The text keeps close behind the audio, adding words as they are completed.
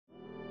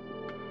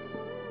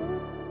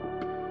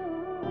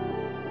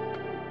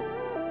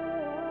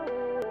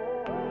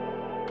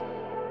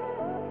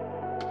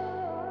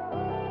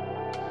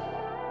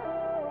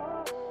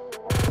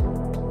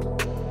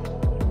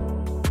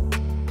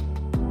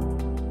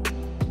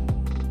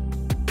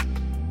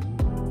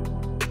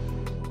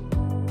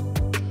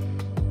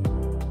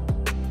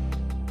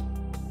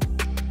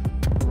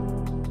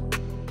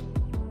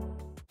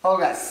Hello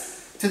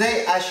guys,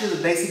 today I show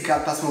the basic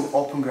Carpe pass move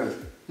open guard.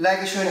 Like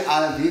I showed in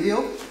other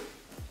video,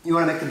 you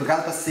want to make the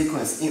Carpe pass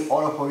sequence in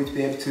order for you to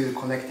be able to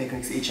connect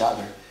techniques to each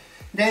other.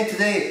 Then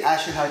today I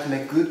show how to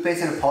make good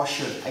base and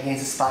posture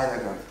against the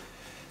spider guard.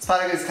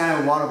 Spider guard is kind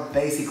of one of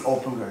basic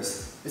open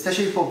guards.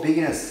 Especially for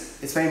beginners,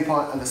 it's very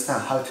important to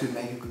understand how to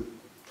make a good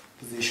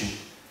position.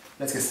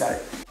 Let's get started.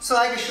 So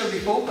like I showed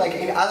before, like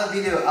in other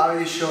video I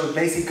already showed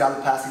basic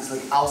Carpe passes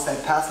like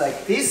outside pass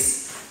like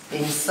this,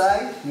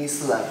 inside, knee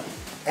slide,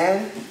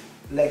 and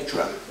leg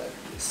drop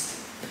like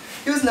this.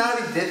 It was not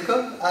a bit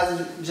difficult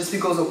just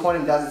because the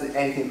opponent doesn't do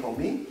anything for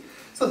me.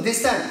 So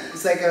this time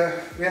it's like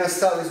we're gonna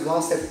start with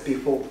one step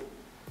before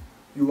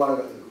you wanna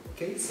go.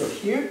 Okay, so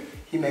here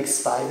he makes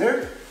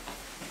spider,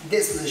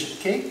 this position.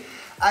 Okay,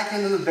 I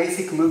can do the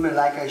basic movement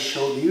like I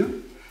showed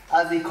you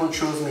as he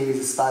controls me with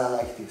the spider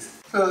like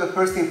this. So the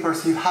first thing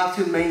first, you have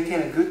to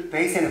maintain a good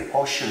base and a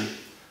posture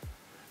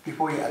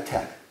before you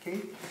attack. Okay,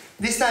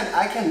 this time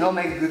I cannot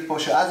make a good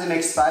posture. As he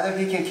makes spider,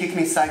 he can kick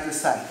me side to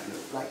side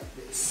like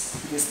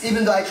this.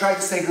 Even though I try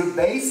to stay good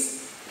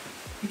base,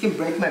 he can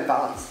break my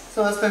balance.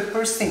 So that's the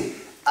first thing.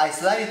 I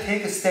slightly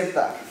take a step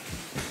back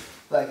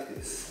like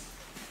this.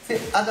 See,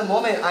 at the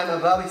moment I'm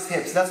above his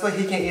hips. That's why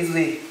he can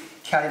easily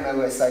carry my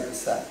weight side to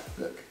side.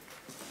 Look,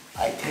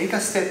 I take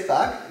a step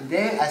back,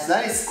 then I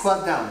slightly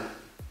squat down.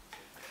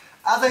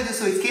 As I do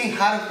so, it's getting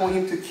harder for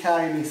him to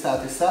carry me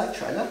side to side.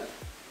 Try that.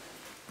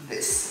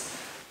 This.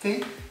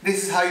 Okay?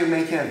 This is how you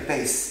maintain a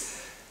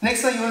base.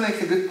 Next one, you want to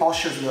make a good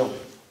posture as well.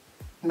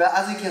 But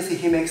as you can see,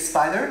 he makes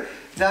spider.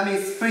 That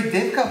means it's pretty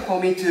difficult for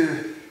me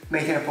to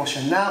maintain a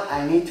posture. Now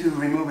I need to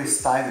remove his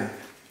spider.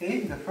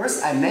 Okay? The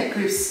first, I make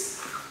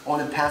grips on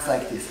the pants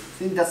like this.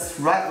 See, that's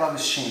right above the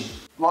shin.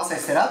 Once I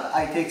set up,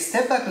 I take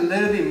step back a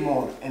little bit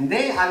more, and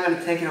then I'm going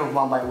to take it off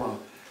one by one.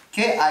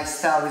 Okay? I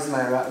start with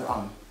my right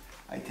arm.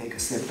 I take a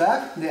step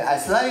back, then I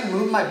slightly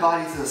move my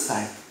body to the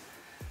side.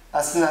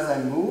 As soon as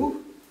I move,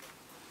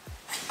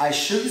 I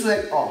shoot his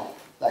leg off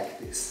like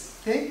this.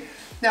 Okay?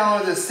 Now I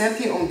want to do the same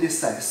thing on this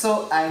side.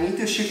 So I need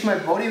to shift my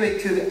body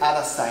weight to the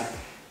other side,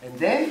 and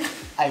then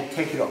I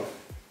take it off.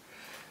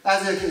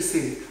 As you can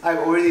see, I've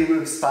already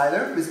removed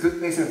spider with good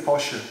base and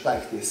posture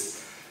like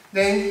this.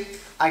 Then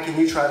I can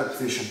neutralize the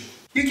position.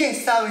 You can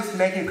start with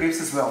making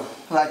grips as well,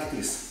 like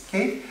this.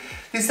 Okay?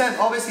 This time,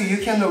 obviously, you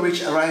cannot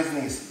reach around his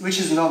knees, which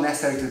is not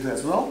necessary to do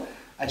as well.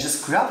 I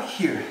just grab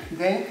here,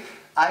 then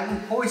I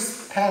can pull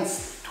his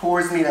pants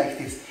towards me like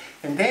this,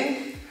 and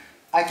then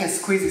I can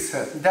squeeze his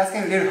foot. That's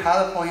going to be a little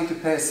harder for him to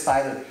play a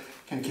spider.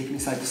 Can kick me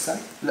side to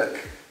side. Look,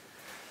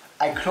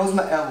 I close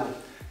my elbow,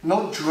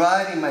 not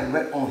driving my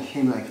weight on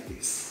him like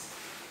this.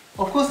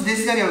 Of course, this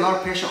is going to be a lot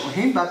of pressure on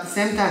him, but at the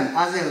same time,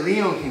 as I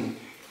lean on him,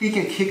 he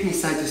can kick me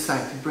side to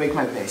side to break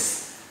my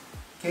base.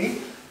 Okay,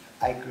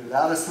 I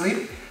grab the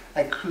sleeve.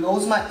 I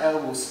close my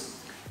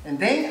elbows, and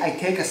then I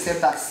take a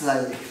step back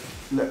slightly.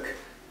 Look.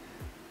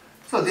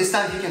 So this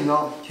time he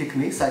cannot kick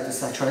me side to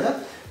side. Try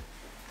that.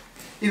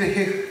 Even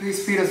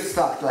his feet are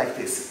stuck like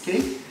this.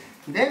 Okay.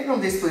 Then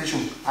from this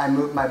position, I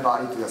move my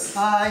body to the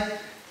side.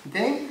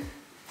 Then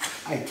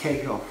I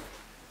take it off.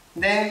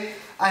 Then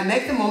I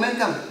make the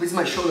momentum with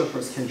my shoulder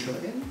first. Can you try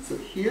again? So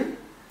here,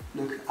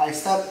 look. I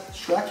start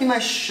striking my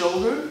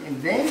shoulder,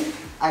 and then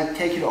I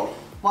take it off.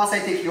 Once I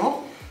take it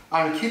off,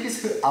 I'll keep his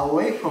foot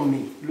away from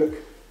me. Look,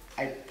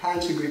 I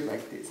punch a grip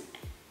like this.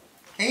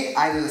 Okay,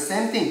 I do the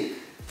same thing.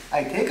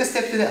 I take a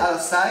step to the other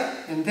side,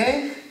 and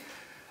then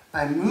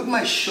I move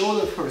my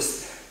shoulder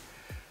first.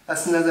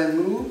 As soon as I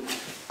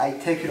move, I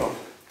take it off.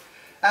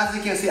 As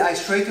you can see, I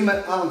straighten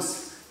my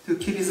arms to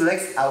keep his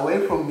legs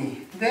away from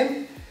me.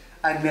 Then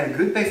I made a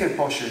good base and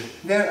posture.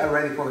 Then I'm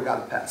ready for the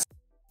Carpe pass.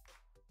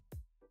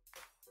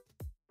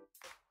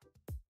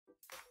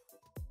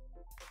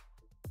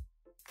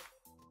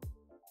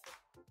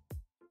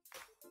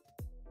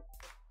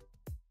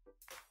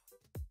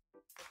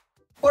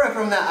 Alright,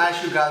 from now I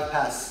should Carpe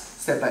pass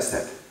step by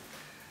step.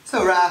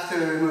 So right after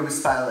we remove the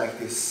spider like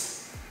this.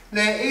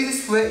 The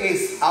easiest way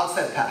is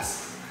outside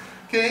pass.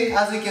 Okay,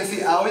 as you can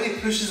see, I already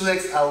push his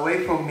legs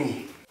away from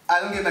me. I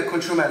don't get my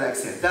control my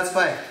legs yet. That's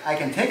why I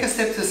can take a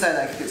step to the side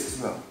like this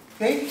as well.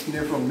 Okay, and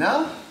then from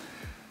now,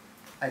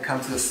 I come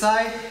to the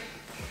side.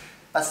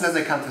 As soon as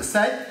I come to the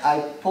side, I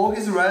pull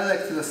his right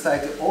leg to the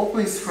side to open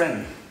his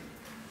frame.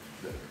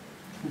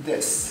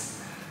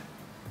 This.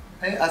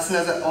 Okay, as soon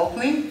as I'm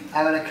opening,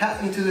 I'm going to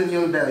cut into the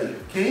new belly.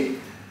 Okay?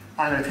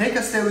 I'm going to take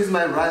a step with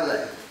my right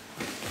leg.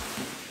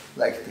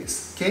 Like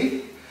this.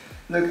 Okay?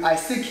 Look, I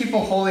still keep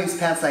on holding his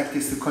pants like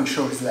this to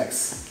control his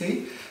legs.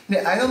 Okay?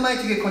 Now, I don't mind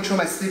to get control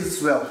my sleeves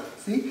as well.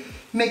 See? You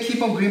may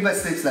keep on gripping my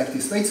sleeves like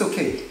this, but it's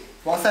okay.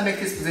 Once I make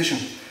this position,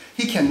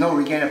 he cannot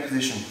regain a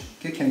position.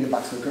 Okay? Can you get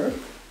back to the guard?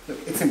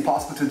 Look, it's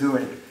impossible to do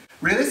it.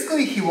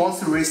 Realistically, he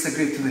wants to raise the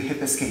grip to the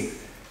hip escape.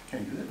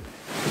 Can you do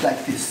that?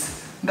 Like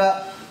this.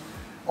 But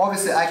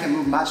obviously, I can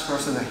move much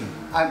faster than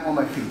him. I'm on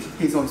my feet,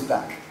 he's on his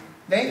back.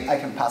 Then I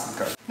can pass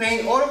the guard. Now,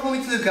 in order for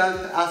me to do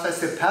guard outside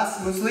step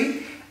pass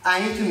smoothly,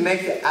 I need to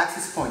make the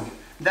axis point.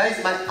 That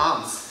is my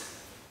arms.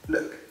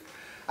 Look,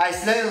 I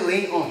slightly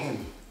lean on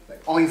him,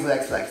 like on his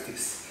legs like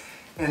this.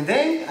 And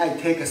then I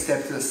take a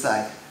step to the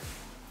side.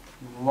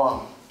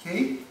 1,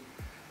 okay?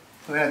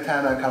 So every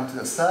time I come to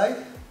the side,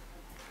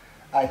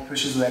 I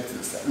push his leg to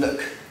the side.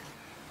 Look,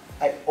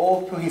 I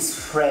open his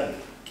frame,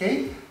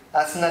 okay?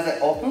 As soon as I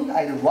open,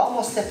 I do one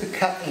more step to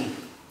cut in,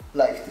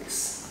 like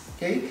this,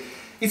 okay?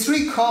 It's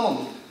really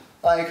common,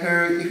 like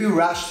if you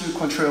rush to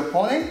control your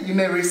opponent, you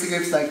may risk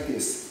grips like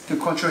this, to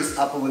control his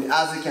upper body.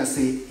 As you can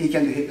see, he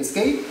can do hip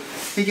escape,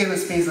 he can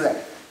spin his leg.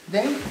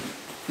 Then,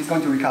 he's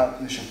going to recover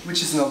position,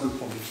 which is not good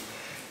for me.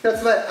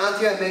 That's why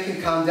until I make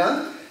him calm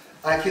down,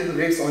 I keep the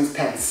grips on his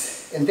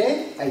pants, and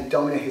then I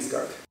dominate his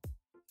guard.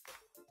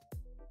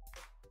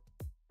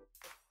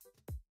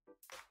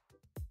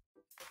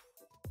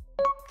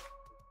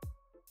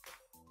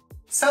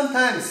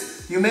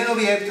 Sometimes you may not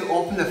be able to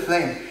open the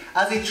flame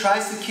as he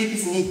tries to keep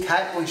his knee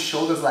tight on his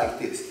shoulders like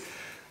this.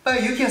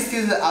 But you can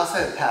still do the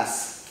outside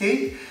pass,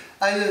 okay?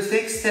 I do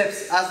 6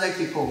 steps as like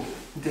before,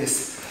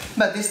 this.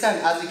 But this time,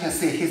 as you can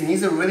see, his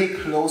knees are really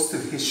close to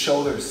his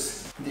shoulders.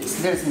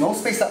 There's no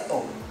space at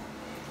all.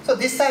 So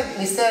this time,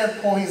 instead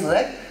of pulling his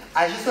leg,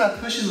 I just want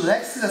to push his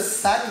legs to the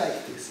side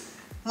like this.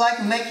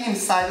 Like making him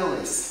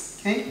sideways,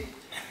 okay?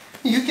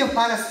 You can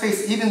find a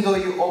space even though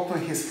you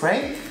open his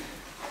frame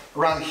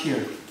around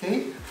here,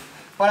 okay?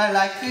 What I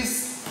like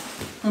is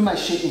put my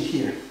shin in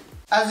here.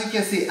 As you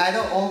can see, I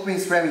don't open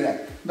his frame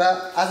yet,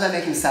 but as I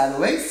make him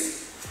sideways,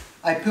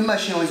 I put my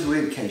shin on his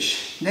rib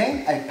cage.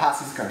 Then I pass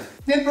his guard.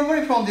 Then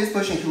probably from this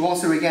position, he wants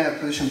to regain a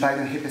position by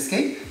doing hip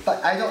escape,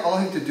 but I don't allow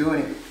him to do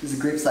any his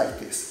grips like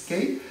this,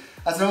 okay?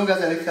 As long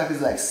as I lift up his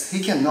legs,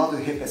 he cannot do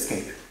hip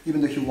escape,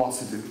 even though he wants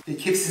to do. He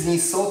keeps his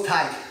knees so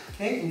tight,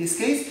 okay? In this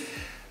case,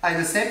 I do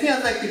the same thing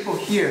as like before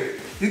here.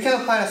 You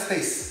cannot find a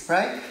space,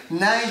 right?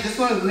 Now you just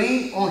want to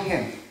lean on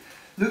him.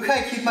 Look how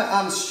I keep my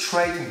arms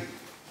straightened.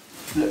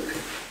 Look.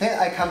 Then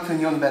I come to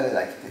knee on belly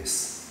like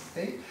this,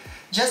 okay?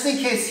 Just in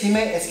case he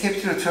may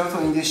escape to the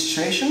turtle in this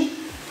situation,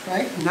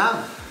 right?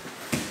 Now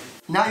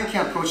you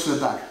can approach to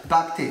the back.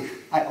 Back take.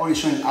 I already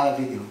showed in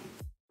other video.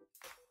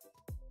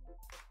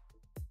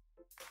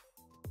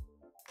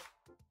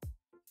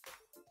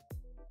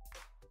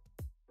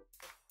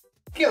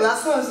 Okay,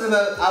 last one is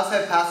about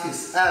outside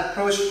passes. I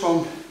approach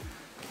from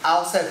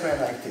outside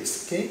frame like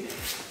this, okay?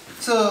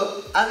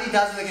 So as he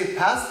does like a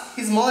pass,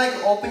 he's more like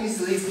opening his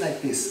legs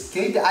like this,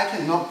 okay? I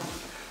cannot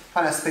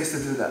find a space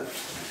to do that.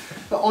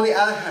 But on the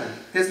other hand,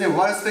 there's no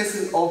water space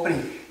is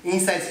opening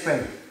inside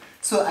frame.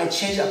 So I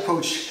change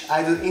approach.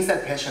 I do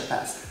inside pressure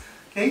pass,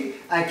 okay?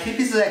 I keep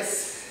his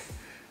legs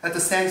at the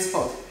same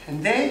spot,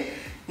 and then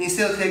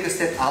instead of take a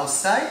step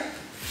outside,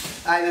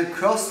 I do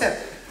cross step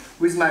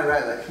with my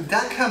right leg.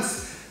 That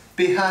comes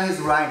behind his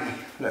right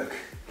knee. Look.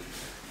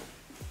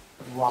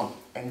 1.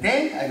 And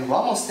then I do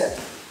one more step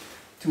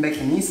to make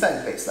an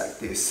inside base like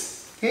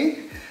this.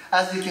 Okay?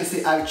 As you can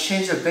see, I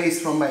change the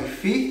base from my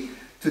feet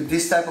to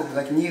this type of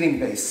like kneeling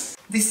base.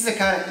 This is a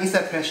kind of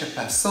inside pressure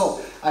pass,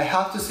 so I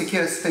have to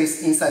secure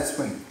space inside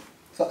spring.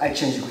 So I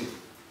change the grip.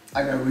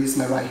 I'm gonna release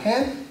my right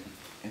hand,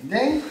 and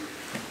then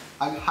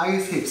I hug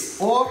his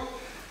hips, or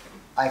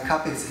I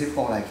cup his hip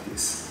bone like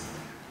this.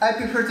 I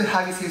prefer to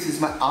hug his hips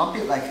with my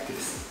armpit like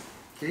this.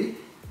 Okay?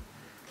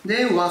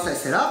 Then once I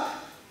set up,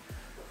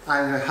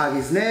 I'm gonna hug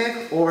his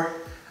neck, or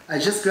I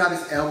just grab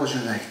his elbow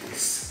joint like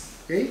this.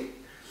 Okay?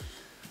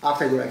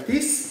 After I go like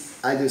this,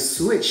 I do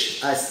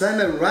switch. I slide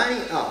my right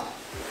knee up.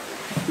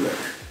 Look.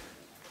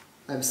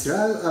 I'm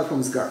sliding up from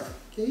his guard.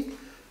 Okay?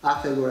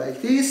 After I go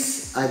like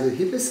this, I do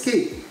hip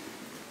escape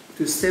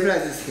to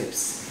stabilize his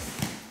hips.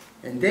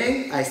 And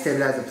then I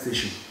stabilize the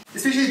position.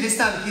 Especially this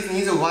time, his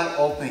knees are wide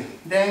open.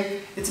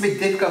 Then it's a bit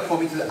difficult for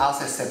me to do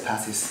outside step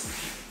passes.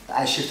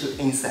 I shift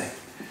to inside.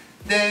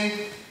 Then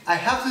I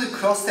have to do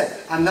cross step.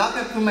 I'm not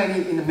going to put my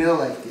knee in the middle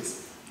like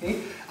this.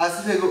 Okay? I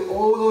have to go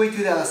all the way to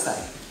the other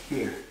side.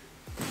 Here.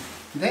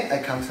 Then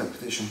I come to the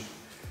position.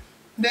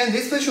 Then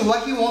this position,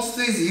 what he wants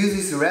to do is use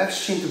his left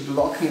shin to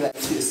block me like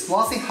this.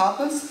 Once it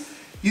happens,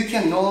 you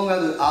can no longer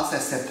do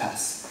outside step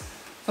pass.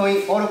 So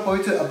in order for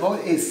you to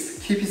avoid is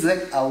keep his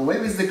leg away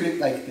with the grip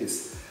like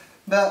this.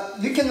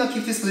 But you cannot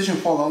keep this position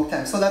for a long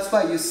time. So that's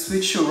why you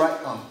switch your right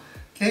arm.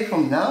 Okay,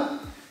 from now,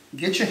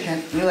 get your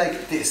hand in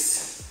like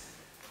this.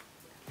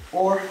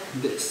 Or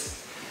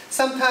this.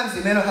 Sometimes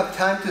you may not have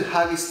time to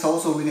hug his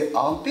torso with your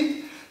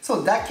armpit. So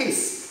in that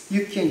case,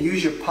 you can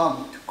use your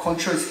palm to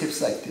control his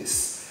hips like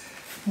this.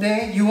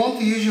 Then you want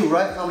to use your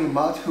right arm in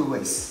multiple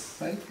ways,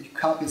 right? You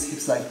cup his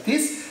hips like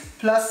this,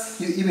 plus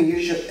you even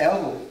use your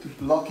elbow to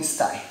block his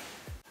thigh.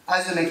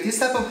 As you make this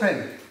type of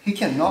frame, he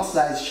cannot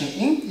slide his chin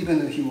in, even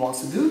though he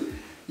wants to do.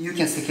 You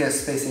can secure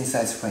space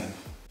inside his frame.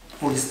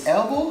 Hold his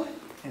elbow,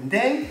 and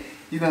then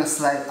you're gonna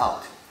slide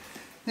out.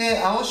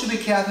 Then I want you to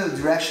be careful of the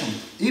direction.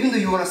 Even though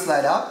you want to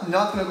slide out, you're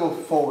not gonna go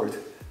forward.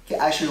 Okay,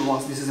 actually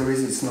once, this is the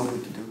reason it's no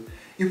good to do.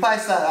 If I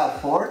slide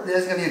out forward,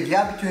 there's gonna be a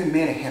gap between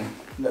me and him.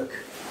 Look.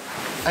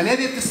 I may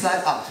be able to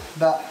slide out,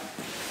 but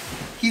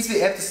he's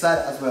be able to slide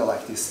as well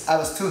like this. I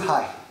was too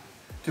high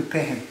to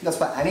pin him. That's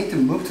why I need to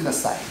move to the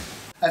side.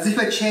 As if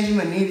I change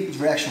my knee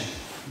direction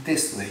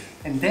this way.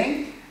 And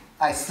then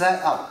I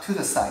slide out to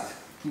the side,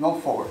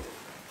 not forward.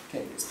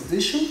 Take this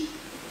position,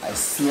 I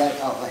slide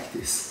out like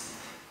this.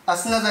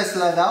 As soon as I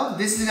slide out,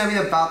 this is gonna be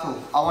the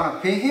battle. I wanna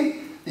pin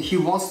him, and he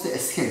wants to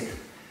escape.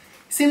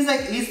 Seems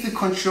like easy to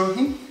control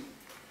him.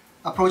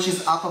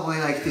 Approaches upper body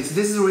like this.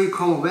 This is really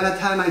common. When the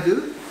time I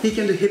do, he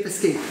can do hip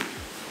escape.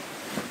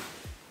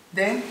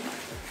 Then,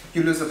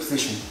 you lose the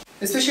position.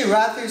 Especially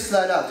right after you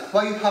slide out,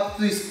 what you have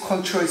to do is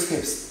control his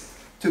hips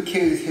to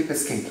kill his hip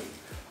escape.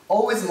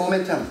 Always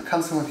momentum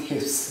comes from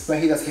hips when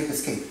he does hip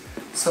escape.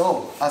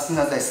 So, as soon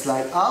as I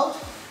slide out,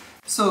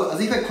 so as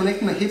if I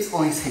connect my hips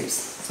on his hips.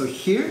 So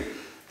here,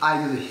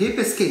 I do the hip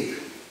escape.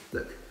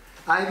 Look,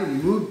 I will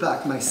move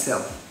back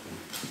myself.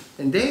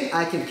 And then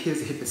I can kill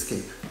the hip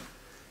escape.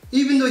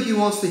 Even though he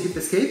wants to hip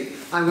escape,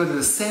 I'm going to do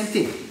the same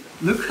thing.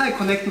 Look how I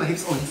connect my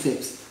hips on his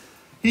hips.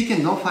 He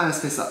cannot find a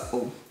space at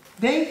all.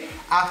 Then,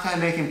 after I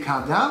make him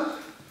calm down,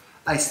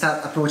 I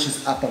start approaching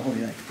his upper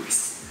body like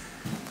this.